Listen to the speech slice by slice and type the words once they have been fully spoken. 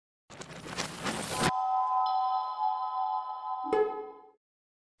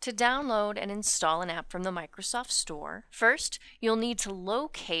To download and install an app from the Microsoft Store, first you'll need to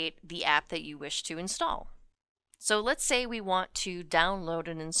locate the app that you wish to install. So let's say we want to download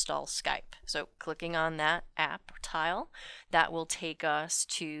and install Skype. So clicking on that app tile, that will take us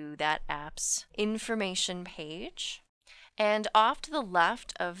to that app's information page. And off to the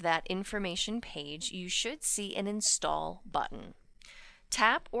left of that information page, you should see an install button.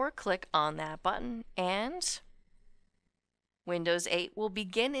 Tap or click on that button and Windows 8 will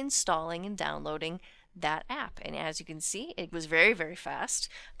begin installing and downloading that app. And as you can see, it was very, very fast.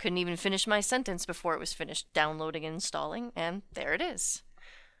 Couldn't even finish my sentence before it was finished downloading and installing, and there it is.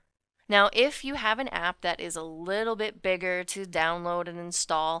 Now, if you have an app that is a little bit bigger to download and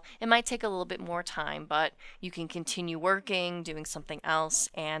install, it might take a little bit more time, but you can continue working, doing something else,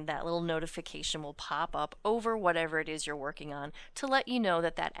 and that little notification will pop up over whatever it is you're working on to let you know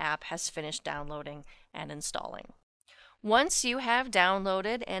that that app has finished downloading and installing. Once you have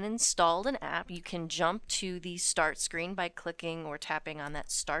downloaded and installed an app, you can jump to the Start screen by clicking or tapping on that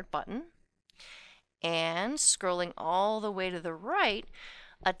Start button. And scrolling all the way to the right,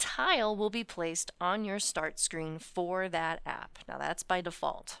 a tile will be placed on your Start screen for that app. Now that's by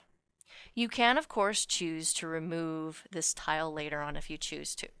default. You can, of course, choose to remove this tile later on if you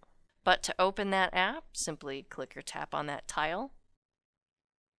choose to. But to open that app, simply click or tap on that tile.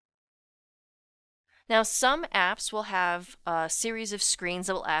 Now, some apps will have a series of screens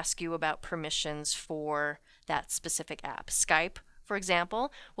that will ask you about permissions for that specific app. Skype, for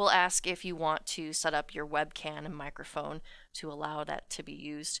example, will ask if you want to set up your webcam and microphone to allow that to be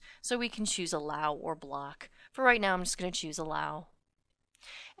used. So we can choose allow or block. For right now, I'm just going to choose allow.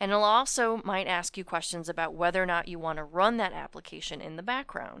 And it'll also might ask you questions about whether or not you want to run that application in the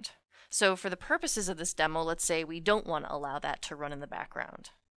background. So for the purposes of this demo, let's say we don't want to allow that to run in the background.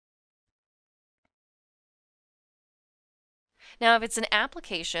 Now, if it's an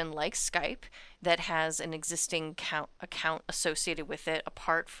application like Skype that has an existing account associated with it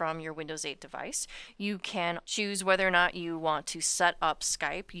apart from your Windows 8 device, you can choose whether or not you want to set up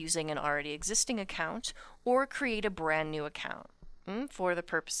Skype using an already existing account or create a brand new account. For the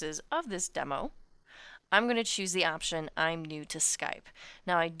purposes of this demo, I'm going to choose the option I'm new to Skype.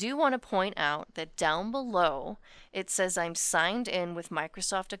 Now, I do want to point out that down below it says I'm signed in with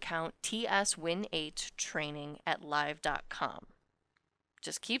Microsoft account TSWin8 training at live.com.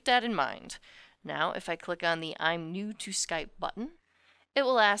 Just keep that in mind. Now, if I click on the I'm new to Skype button, it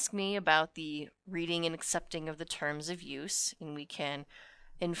will ask me about the reading and accepting of the terms of use, and we can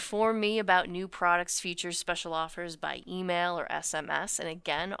inform me about new products, features, special offers by email or SMS. And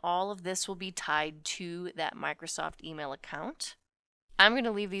again, all of this will be tied to that Microsoft email account. I'm going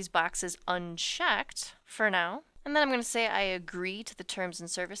to leave these boxes unchecked for now. And then I'm going to say I agree to the terms and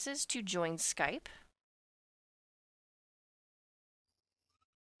services to join Skype.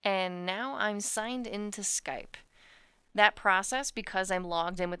 And now I'm signed into Skype. That process, because I'm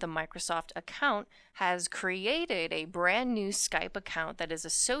logged in with a Microsoft account, has created a brand new Skype account that is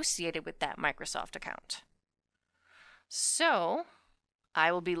associated with that Microsoft account. So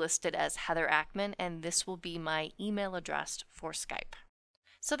I will be listed as Heather Ackman, and this will be my email address for Skype.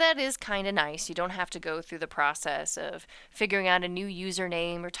 So that is kind of nice. You don't have to go through the process of figuring out a new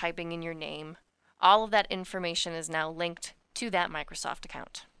username or typing in your name. All of that information is now linked to that Microsoft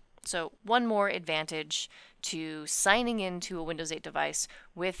account. So one more advantage to signing into a Windows 8 device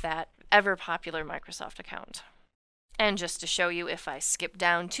with that ever popular Microsoft account. And just to show you, if I skip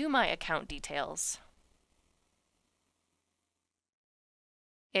down to my account details,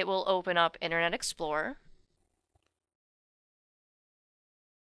 it will open up Internet Explorer.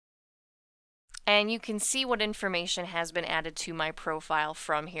 And you can see what information has been added to my profile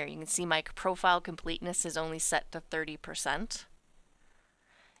from here. You can see my profile completeness is only set to 30%.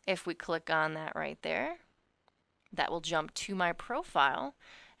 If we click on that right there, that will jump to my profile,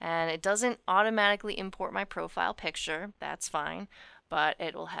 and it doesn't automatically import my profile picture. That's fine, but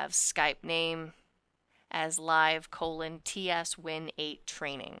it will have Skype name as live:TSWin8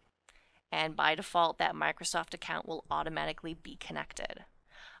 training. And by default, that Microsoft account will automatically be connected.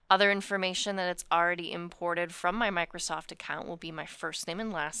 Other information that it's already imported from my Microsoft account will be my first name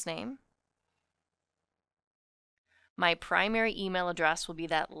and last name. My primary email address will be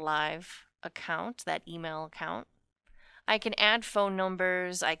that live account, that email account. I can add phone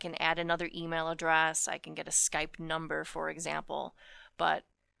numbers, I can add another email address, I can get a Skype number, for example, but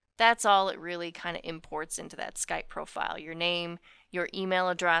that's all it really kind of imports into that Skype profile. Your name, your email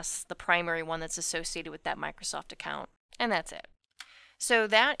address, the primary one that's associated with that Microsoft account, and that's it. So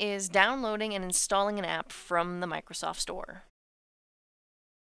that is downloading and installing an app from the Microsoft Store.